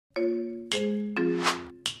Hey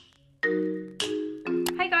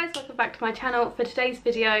guys, welcome back to my channel. For today's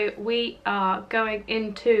video we are going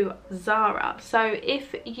into Zara. So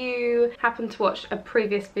if you happen to watch a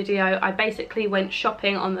previous video, I basically went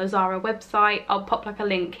shopping on the Zara website. I'll pop like a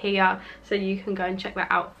link here so you can go and check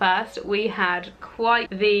that out first. We had quite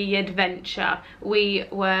the adventure. We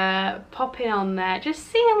were popping on there just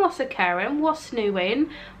seeing what's occurring, what's new in,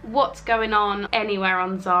 what's going on anywhere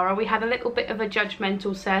on Zara. We had a little bit of a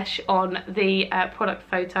judgmental sesh on the product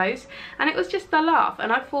photos, and it was just a laugh.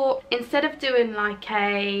 And I thought, instead of doing like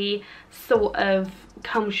a sort of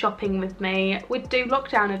come shopping with me, we'd do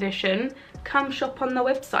lockdown edition, come shop on the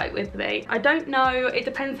website with me. I don't know, it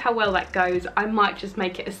depends how well that goes. I might just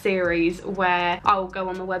make it a series where I'll go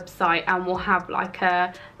on the website and we'll have like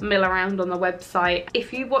a mill around on the website.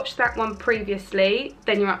 If you watched that one previously,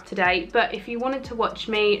 then you're up to date, but if you wanted to watch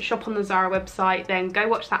me shop on the Zara website, then go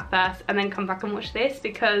watch that first and then come back and watch this,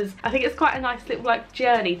 because I think it's quite a nice little like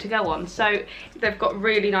journey to go on. So they've got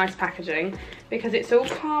really nice packaging because it's all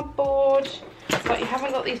cardboard, but you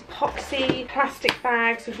haven't got these poxy plastic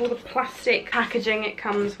bags with all the plastic packaging it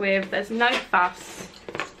comes with. There's no fuss.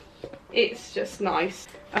 It's just nice.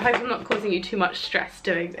 I hope I'm not causing you too much stress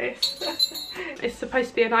doing this. It's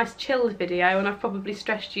supposed to be a nice chilled video and I've probably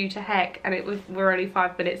stressed you to heck, and we're only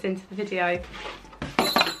 5 minutes into the video.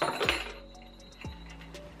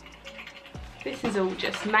 This is all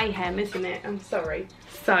just mayhem, isn't it? I'm sorry.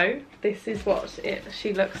 So this is what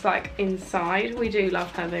she looks like inside. We do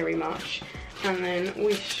love her very much. And then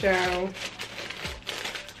we shall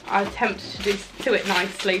attempt to do it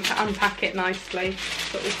nicely, to unpack it nicely.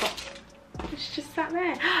 But we've got, it's just sat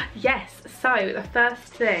there. Yes, so the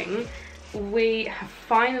first thing, we have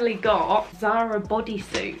finally got Zara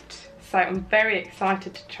Bodysuit. So I'm very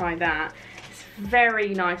excited to try that. It's very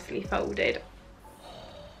nicely folded. It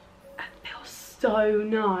feels so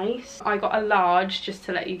nice. I got a large, just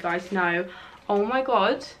to let you guys know. Oh my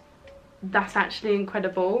god. That's actually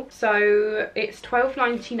incredible. So it's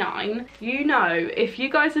 $12.99. You know, if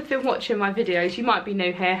you guys have been watching my videos, you might be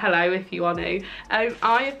new here. Hello if you are new.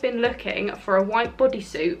 I have been looking for a white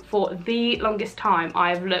bodysuit for the longest time. I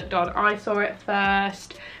have looked on I Saw It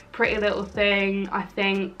First, Pretty Little Thing, I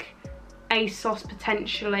think ASOS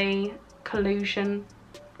potentially, Collusion,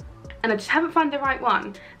 and I just haven't found the right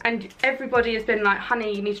one. And everybody has been like,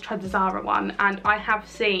 honey, you need to try the Zara one. And I have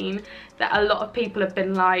seen that a lot of people have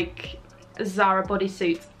been like, Zara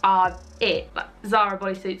bodysuits are it. Like, Zara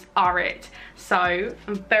bodysuits are it. So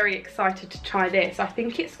I'm very excited to try this. I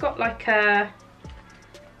think it's got like a,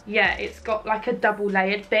 yeah, it's got like a double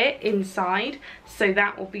layered bit inside. So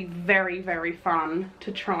that will be very, very fun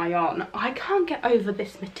to try on. I can't get over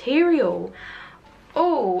this material.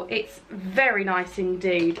 Oh, it's very nice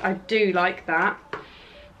indeed. I do like that.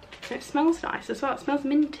 It smells nice as well. It smells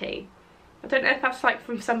minty. I don't know if that's like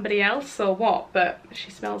from somebody else or what, but she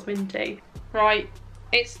smells minty. Right,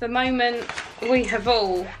 it's the moment we have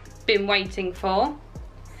all been waiting for.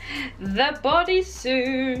 The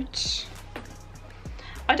bodysuit.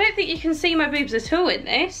 I don't think you can see my boobs at all in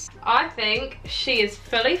this. I think she is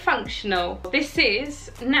fully functional. This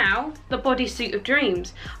is now the bodysuit of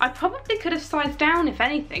dreams. I probably could have sized down, if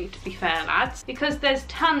anything, to be fair, lads, because there's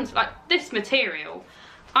tons, like this material.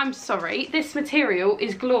 I'm sorry, this material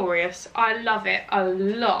is glorious. I love it a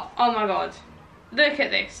lot. Oh my god, look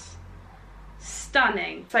at this.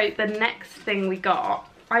 Stunning. So the next thing we got,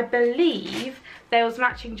 I believe there was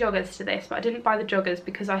matching joggers to this, but I didn't buy the joggers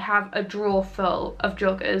because I have a drawer full of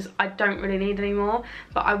joggers. I don't really need any more,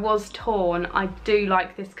 but I was torn. I do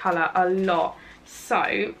like this colour a lot.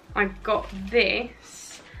 So I've got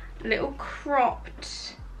this little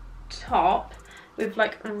cropped top with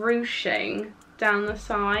like ruching down the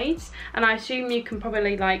sides, and I assume you can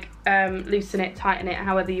probably like loosen it, tighten it,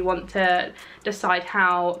 however you want to decide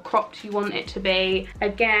how cropped you want it to be.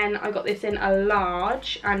 Again, I got this in a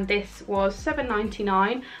large and this was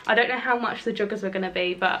 $7.99. I don't know how much the joggers were going to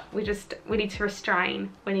be, but we need to restrain.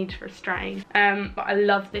 We need to restrain. But I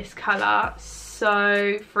love this colour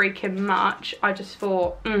so freaking much. I just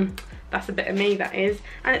thought, that's a bit of me, that is.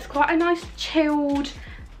 And it's quite a nice chilled,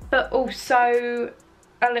 but also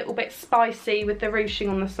a little bit spicy with the ruching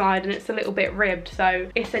on the side, and it's a little bit ribbed, so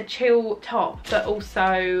it's a chill top, but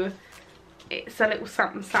also it's a little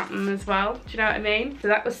something something as well. Do you know what I mean? So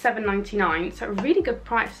that was $7.99, so a really good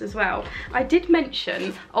price as well. I did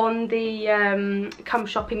mention on the come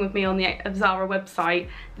shopping with me on the Zara website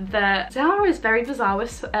that Zara is very bizarre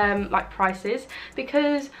with like prices,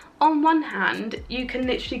 because on one hand you can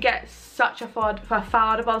literally get such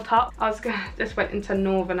affordable top. Just went into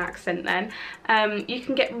northern accent then. You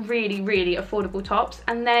can get really affordable tops,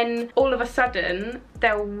 and then all of a sudden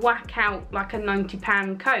they'll whack out like a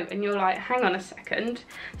 £90 coat and you're like, hang on a second.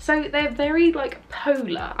 So they're very like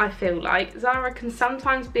polar, I feel like. Zara can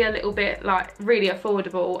sometimes be a little bit like really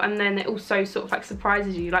affordable, and then it also sort of like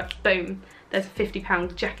surprises you, like boom, there's a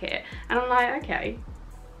 £50 jacket. And I'm like, okay,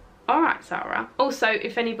 all right, Zara. Also,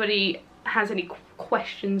 if anybody has any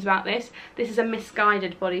questions about this is a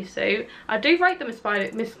misguided bodysuit. I do rate the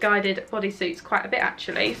misguided bodysuits quite a bit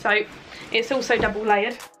actually, so it's also double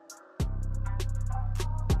layered.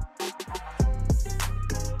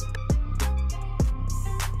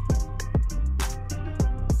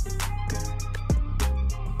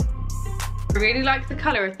 I really like the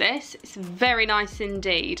colour of this. It's very nice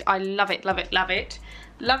indeed. I love it, love it, love it.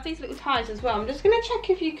 Love these little ties as well. I'm just going to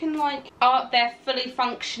check if you can like, they're fully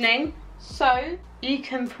functioning. So you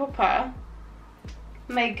can proper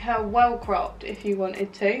make her well cropped if you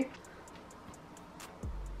wanted to.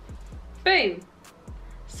 Boom.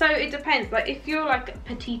 So it depends, like if you're like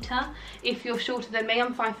petita, if you're shorter than me,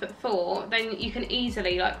 I'm 5'4", then you can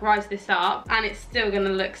easily like rise this up and it's still gonna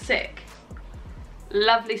look sick.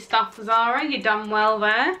 Lovely stuff, Zara, you done well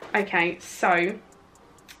there. Okay, so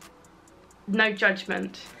no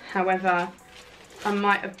judgment, however, I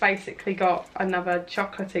might have basically got another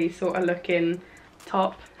chocolatey sort of looking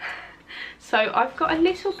top. So I've got a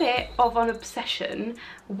little bit of an obsession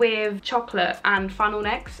with chocolate and funnel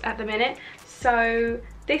necks at the minute. So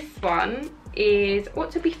this one is, well,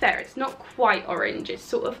 to be fair, it's not quite orange. It's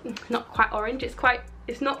sort of not quite orange.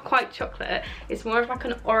 It's not quite chocolate. It's more of like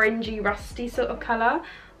an orangey, rusty sort of colour.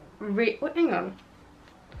 What? Hang on.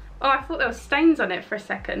 Oh, I thought there were stains on it for a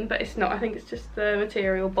second, but it's not. I think it's just the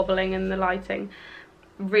material bobbling and the lighting.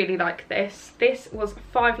 Really like this. This was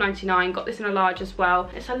 $5.99. Got this in a large as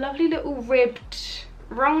well. It's a lovely little ribbed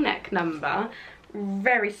roll neck number.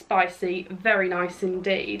 Very spicy, very nice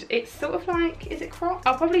indeed. It's sort of like, is it cropped?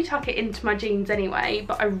 I'll probably tuck it into my jeans anyway,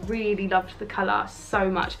 but I really loved the colour so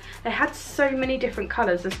much. They had so many different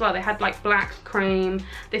colours as well. They had like black, cream,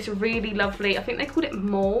 this really lovely, I think they called it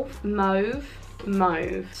mauve.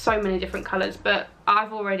 So many different colours, but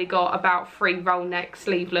I've already got about 3 roll neck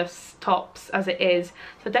sleeveless tops as it is,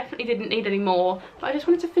 so definitely didn't need any more. But I just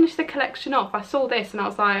wanted to finish the collection off. I saw this and I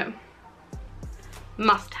was like,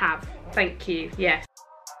 must have. Thank you, yes.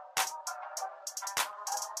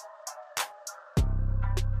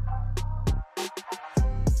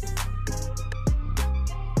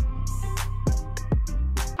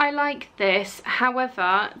 I like this,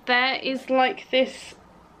 however, there is like this,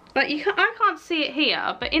 like I can't see it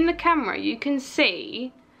here, but in the camera you can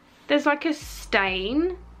see there's like a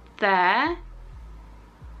stain there. I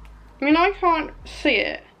mean, I can't see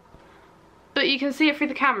it, but you can see it through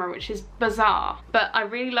the camera, which is bizarre. But I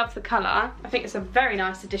really love the colour. I think it's a very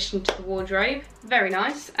nice addition to the wardrobe. Very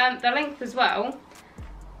nice. The length as well.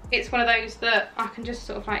 It's one of those that I can just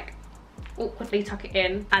sort of like awkwardly tuck it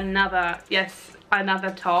in. Another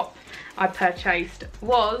top I purchased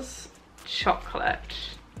was chocolate.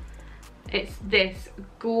 It's this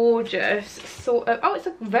gorgeous sort of, oh, it's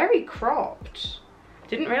a very cropped.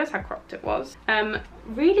 Didn't realise how cropped it was.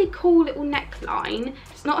 Really cool little neckline.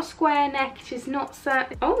 It's not a square neck, it is not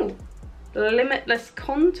oh, Limitless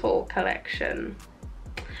Contour Collection.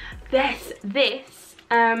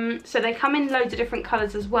 So they come in loads of different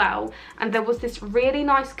colours as well, and there was this really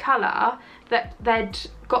nice colour that they'd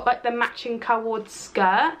got like the matching coloured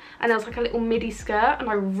skirt, and there was like a little midi skirt, and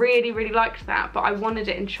I really, really liked that, but I wanted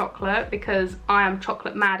it in chocolate because I am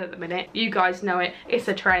chocolate mad at the minute. You guys know it, it's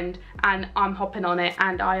a trend, and I'm hopping on it,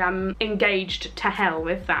 and I am engaged to hell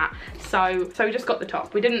with that. So we just got the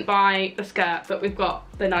top. We didn't buy the skirt, but we've got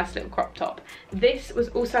the nice little crop top. This was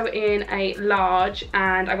also in a large,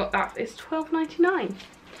 and I got that, it's $12.99.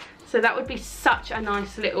 So that would be such a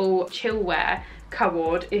nice little chill wear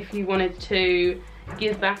cupboard if you wanted to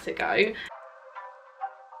give that a go.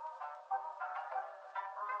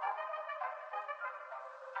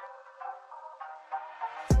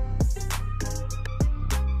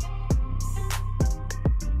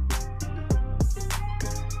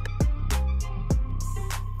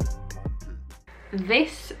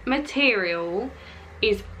 This material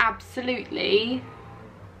is absolutely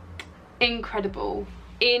incredible.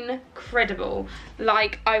 Incredible.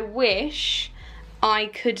 Like, I wish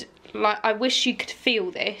you could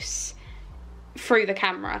feel this through the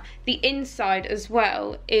camera. The inside as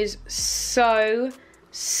well is so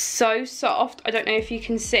soft. I don't know if you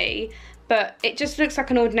can see, but it just looks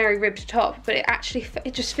like an ordinary ribbed top, but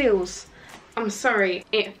it just feels, I'm sorry,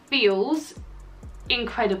 it feels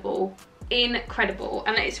incredible. incredible,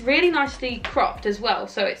 and it's really nicely cropped as well.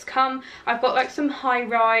 So it's come, I've got like some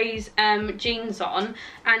high-rise jeans on,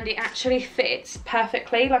 and it actually fits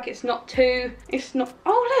perfectly. Like it's not,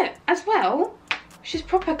 oh look, as well, she's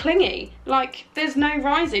proper clingy. Like there's no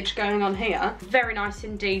risage going on here. Very nice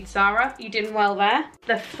indeed, Zara, you did well there.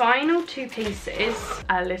 The final two pieces,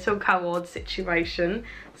 a little co-ord situation.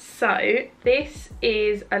 So this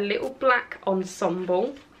is a little black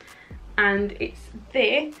ensemble, and it's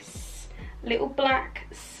this little black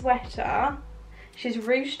sweater. She's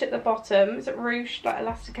ruched at the bottom. Is it ruched, like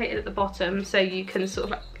elasticated at the bottom, so you can sort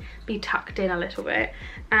of like be tucked in a little bit.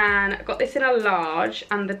 And I got this in a large,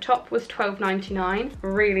 and the top was £12.99.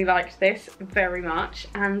 Really liked this very much.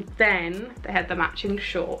 And then they had the matching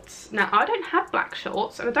shorts. Now I don't have black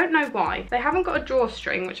shorts, and I don't know why. They haven't got a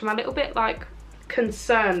drawstring, which I'm a little bit like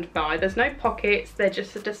concerned by. There's no pockets, they're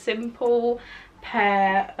just a simple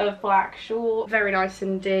pair of black shorts. Very nice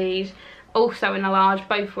indeed. Also in a large,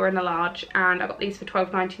 both were in a large, and I got these for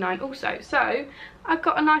 £12.99 also. So I've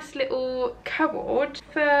got a nice little co-ord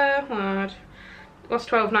for, what's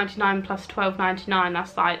 £12.99 plus £12.99,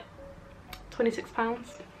 that's like £26.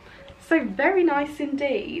 So very nice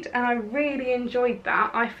indeed, and I really enjoyed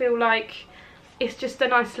that. I feel like it's just a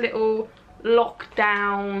nice little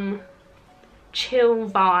lockdown chill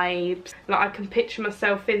vibes. Like I can picture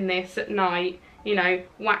myself in this at night, you know,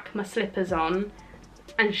 whack my slippers on,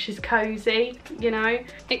 and she's cozy, you know.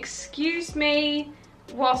 Excuse me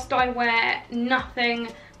whilst I wear nothing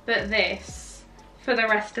but this for the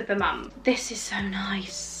rest of the month. This is so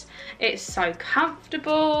nice. It's so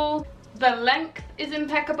comfortable. The length is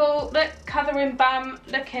impeccable. Look, colouring bum,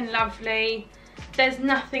 looking lovely. There's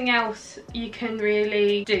nothing else you can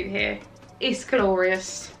really do here. It's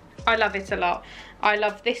glorious. I love it a lot. I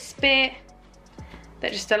love this bit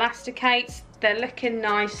that just elasticates. They're looking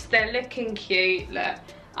nice, they're looking cute. Look,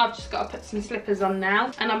 I've just got to put some slippers on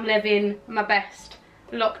now, and I'm living my best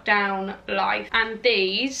lockdown life. And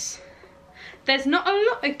these, there's not a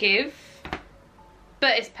lot to give,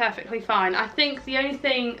 but it's perfectly fine. I think the only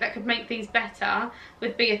thing that could make these better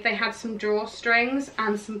would be if they had some drawstrings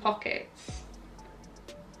and some pockets.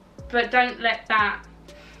 But don't let that,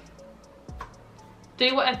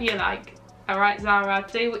 do whatever you like. Alright Zara,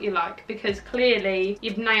 do what you like, because clearly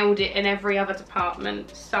you've nailed it in every other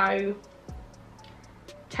department, so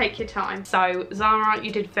take your time. So Zara,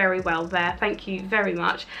 you did very well there, thank you very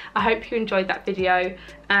much. I hope you enjoyed that video.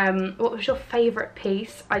 What was your favourite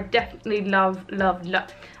piece? I definitely love,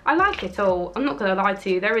 I like it all, I'm not going to lie to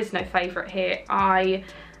you, there is no favourite here. I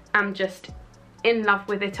am just in love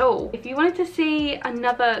with it all. If you wanted to see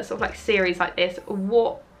another sort of like series like this,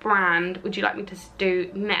 what brand would you like me to do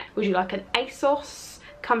next? Would you like an ASOS?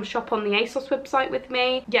 Come shop on the ASOS website with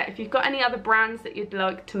me. Yeah, if you've got any other brands that you'd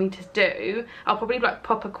like me to do, I'll probably like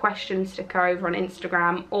pop a question sticker over on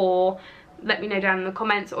Instagram, or let me know down in the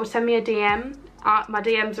comments, or send me a DM. My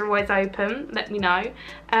DMs are always open, let me know.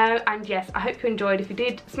 And yes, I hope you enjoyed. If you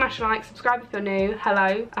did, smash a like, subscribe if you're new.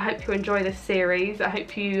 Hello, I hope you enjoy this series. I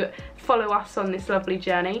hope you follow us on this lovely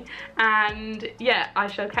journey. And yeah, I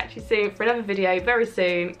shall catch you soon for another video very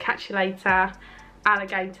soon. Catch you later,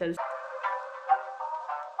 alligators.